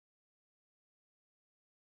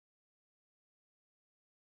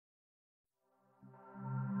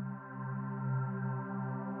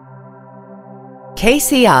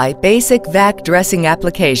KCI Basic Vac Dressing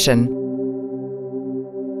Application.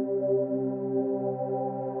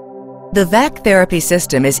 The Vac therapy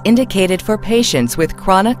system is indicated for patients with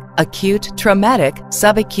chronic, acute, traumatic,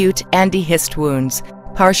 subacute, and dehisced wounds,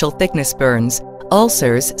 partial thickness burns,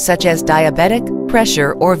 ulcers such as diabetic,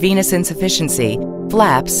 pressure, or venous insufficiency,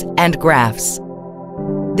 flaps, and grafts.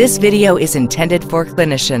 This video is intended for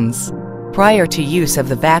clinicians. Prior to use of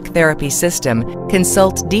the Vac therapy system,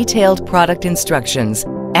 consult detailed product instructions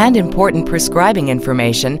and important prescribing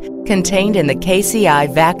information contained in the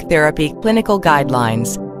KCI Vac therapy clinical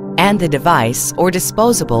guidelines and the device or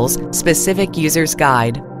disposables specific user's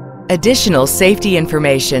guide. Additional safety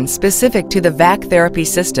information specific to the Vac therapy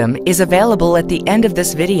system is available at the end of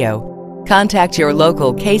this video. Contact your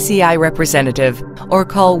local KCI representative or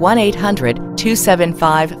call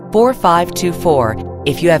 1-800-275-4524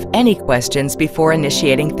 if you have any questions before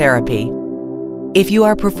initiating therapy. If you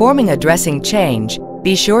are performing a dressing change,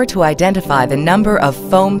 be sure to identify the number of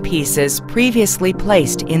foam pieces previously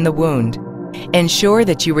placed in the wound. Ensure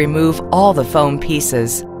that you remove all the foam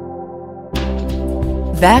pieces.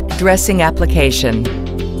 Vac dressing application.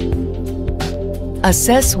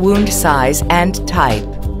 Assess wound size and type.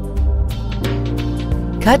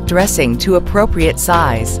 Cut dressing to appropriate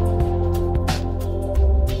size.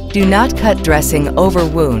 Do not cut dressing over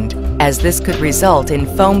wound, as this could result in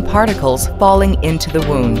foam particles falling into the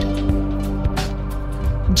wound.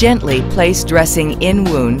 Gently place dressing in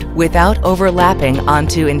wound without overlapping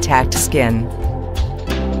onto intact skin.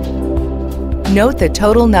 Note the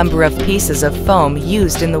total number of pieces of foam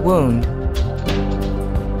used in the wound.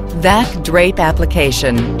 Vac drape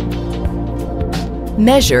application.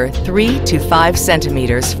 Measure 3 to 5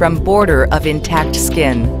 centimeters from border of intact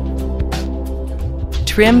skin.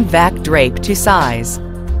 Trim Vac drape to size.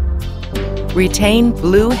 Retain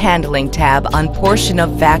blue handling tab on portion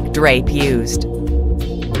of Vac drape used.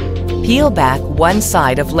 Peel back one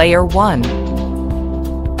side of layer 1.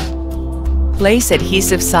 Place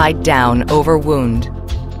adhesive side down over wound.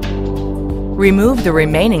 Remove the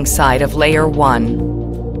remaining side of layer 1.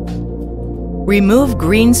 Remove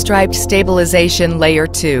green striped stabilization layer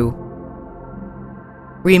 2.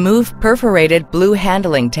 Remove perforated blue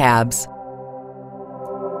handling tabs.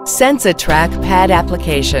 SensaTrack pad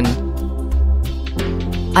application.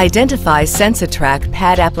 Identify SensaTrack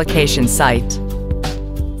pad application site.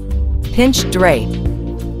 Pinch drape.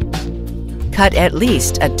 Cut at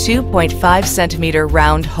least a 2.5 centimeter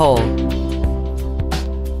round hole.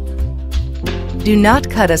 Do not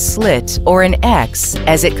cut a slit or an X,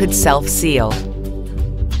 as it could self-seal.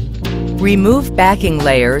 Remove backing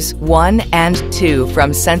layers 1 and 2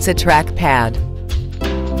 from SensaTrack pad.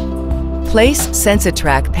 Place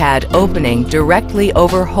SensaTrack pad opening directly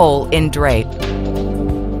over hole in drape.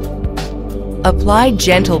 Apply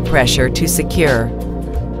gentle pressure to secure.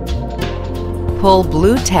 Pull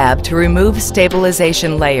blue tab to remove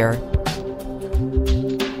stabilization layer.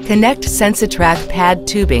 Connect SensaTrack pad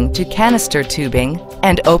tubing to canister tubing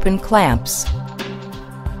and open clamps.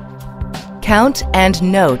 Count and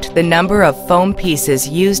note the number of foam pieces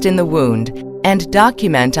used in the wound and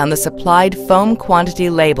document on the supplied foam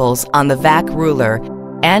quantity labels on the Vac ruler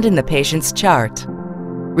and in the patient's chart.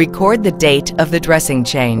 Record the date of the dressing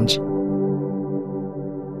change.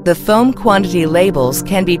 The foam quantity labels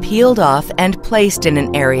can be peeled off and placed in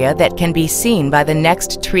an area that can be seen by the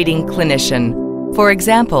next treating clinician. For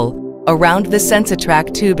example, around the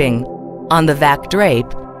SensaTrack tubing, on the Vac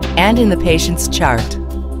drape, and in the patient's chart.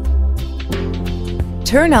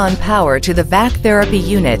 Turn on power to the Vac therapy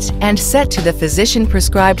unit and set to the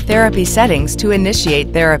physician-prescribed therapy settings to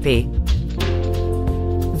initiate therapy.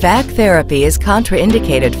 Vac therapy is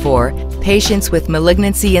contraindicated for patients with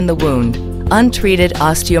malignancy in the wound, untreated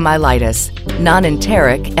osteomyelitis,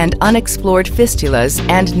 non-enteric and unexplored fistulas,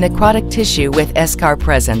 and necrotic tissue with eschar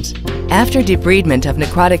present. After debridement of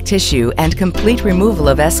necrotic tissue and complete removal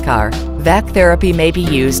of eschar, Vac therapy may be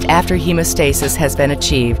used after hemostasis has been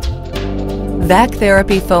achieved. Vac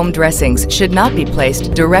therapy foam dressings should not be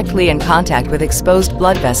placed directly in contact with exposed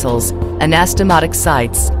blood vessels, anastomotic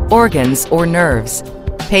sites, organs, or nerves.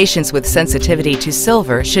 Patients with sensitivity to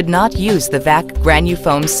silver should not use the Vac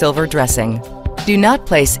Granufoam silver dressing. Do not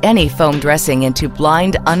place any foam dressing into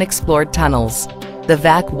blind, unexplored tunnels. The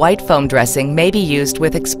Vac white foam dressing may be used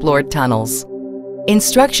with explored tunnels.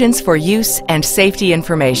 Instructions for use and safety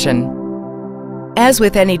information. As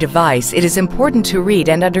with any device, it is important to read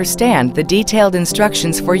and understand the detailed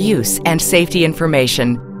instructions for use and safety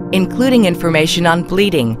information, including information on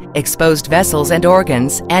bleeding, exposed vessels and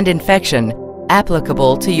organs, and infection,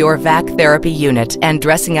 applicable to your Vac therapy unit and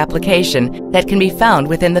dressing application that can be found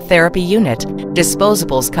within the therapy unit,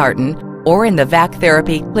 disposables carton, or in the Vac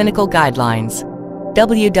Therapy Clinical Guidelines,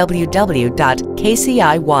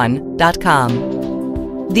 www.kci1.com.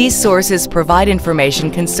 These sources provide information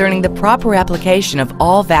concerning the proper application of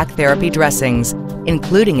all Vac therapy dressings,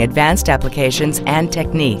 including advanced applications and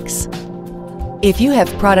techniques. If you have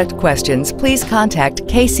product questions, please contact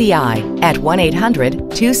KCI at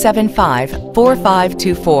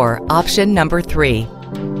 1-800-275-4524, option number 3.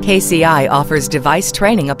 KCI offers device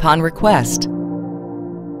training upon request.